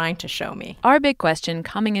or trying to show me. Our big question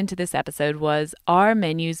coming into this episode was, are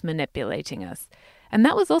menus manipulating us? And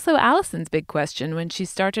that was also Allison's big question when she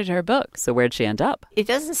started her book. So where'd she end up? It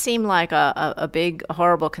doesn't seem like a big,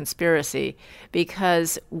 horrible conspiracy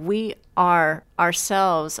because we are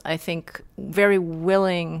ourselves, I think, very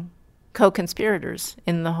willing co-conspirators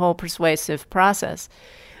in the whole persuasive process.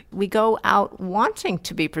 We go out wanting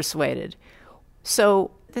to be persuaded.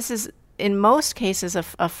 So this is, in most cases,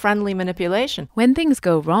 a friendly manipulation. When things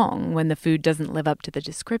go wrong, when the food doesn't live up to the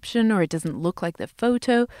description or it doesn't look like the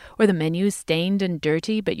photo or the menu is stained and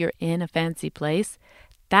dirty but you're in a fancy place,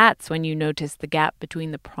 that's when you notice the gap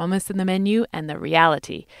between the promise in the menu and the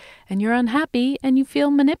reality. And you're unhappy and you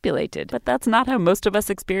feel manipulated. But that's not how most of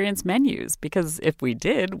us experience menus, because if we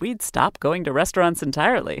did, we'd stop going to restaurants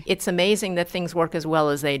entirely. It's amazing that things work as well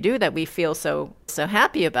as they do, that we feel so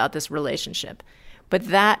happy about this relationship. But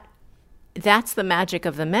that's the magic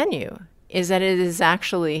of the menu, is that it is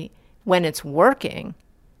actually, when it's working,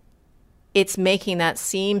 it's making that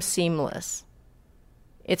seem seamless.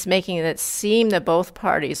 It's making it seem that both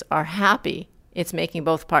parties are happy. It's making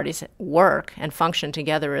both parties work and function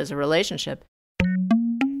together as a relationship.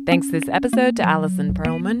 Thanks this episode to Allison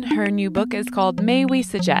Perlman. Her new book is called May We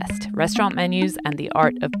Suggest? Restaurant Menus and the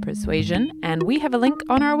Art of Persuasion, and we have a link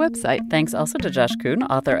on our website. Thanks also to Josh Kuhn,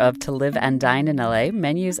 author of To Live and Dine in LA,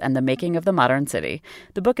 Menus and the Making of the Modern City.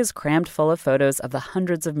 The book is crammed full of photos of the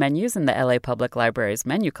hundreds of menus in the LA Public Library's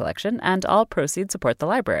menu collection, and all proceeds support the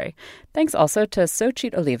library. Thanks also to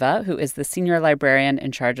Xochitl Oliva, who is the senior librarian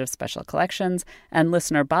in charge of special collections, and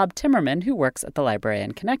listener Bob Timmerman, who works at the library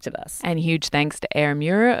and connected us. And huge thanks to Air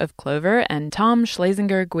Muir of Clover and Tom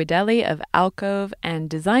Schlesinger-Guidelli of Alcove and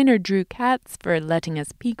designer Drew Katz for letting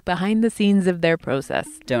us peek behind the scenes of their process.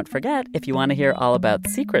 Don't forget, if you want to hear all about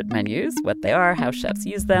secret menus, what they are, how chefs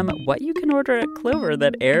use them, what you can order at Clover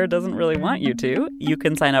that Air doesn't really want you to, you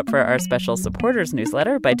can sign up for our special supporters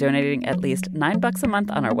newsletter by donating at least $9 a month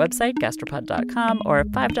on our website, gastropod.com, or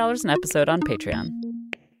 $5 an episode on Patreon.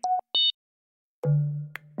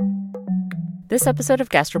 This episode of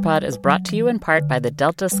Gastropod is brought to you in part by the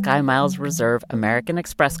Delta SkyMiles Reserve American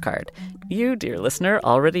Express card. You, dear listener,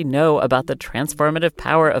 already know about the transformative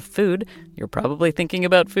power of food. You're probably thinking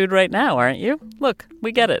about food right now, aren't you? Look,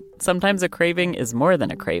 we get it. Sometimes a craving is more than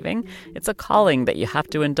a craving. It's a calling that you have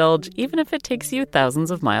to indulge, even if it takes you thousands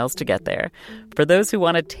of miles to get there. For those who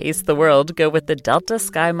want to taste the world, go with the Delta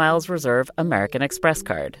SkyMiles Reserve American Express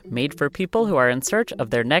card, made for people who are in search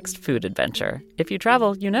of their next food adventure. If you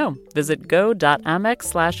travel, you know. Visit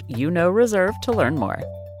go.amex/reserve to learn more.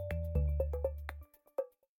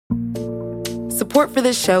 Support for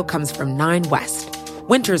this show comes from Nine West.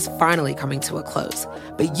 Winter's finally coming to a close,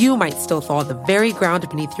 but you might still thaw the very ground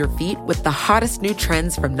beneath your feet with the hottest new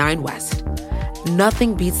trends from Nine West.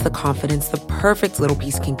 Nothing beats the confidence the perfect little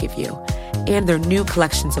piece can give you. And their new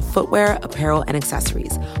collections of footwear, apparel, and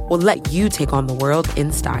accessories will let you take on the world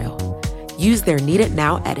in style. Use their Need It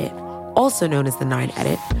Now edit, also known as the 9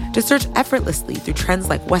 Edit, to search effortlessly through trends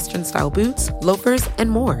like Western-style boots, loafers, and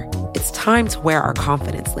more. It's time to wear our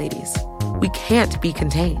confidence, ladies. We can't be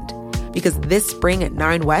contained, because this spring at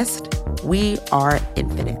 9 West, we are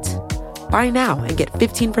infinite. Buy now and get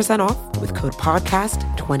 15% off with code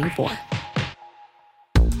PODCAST24.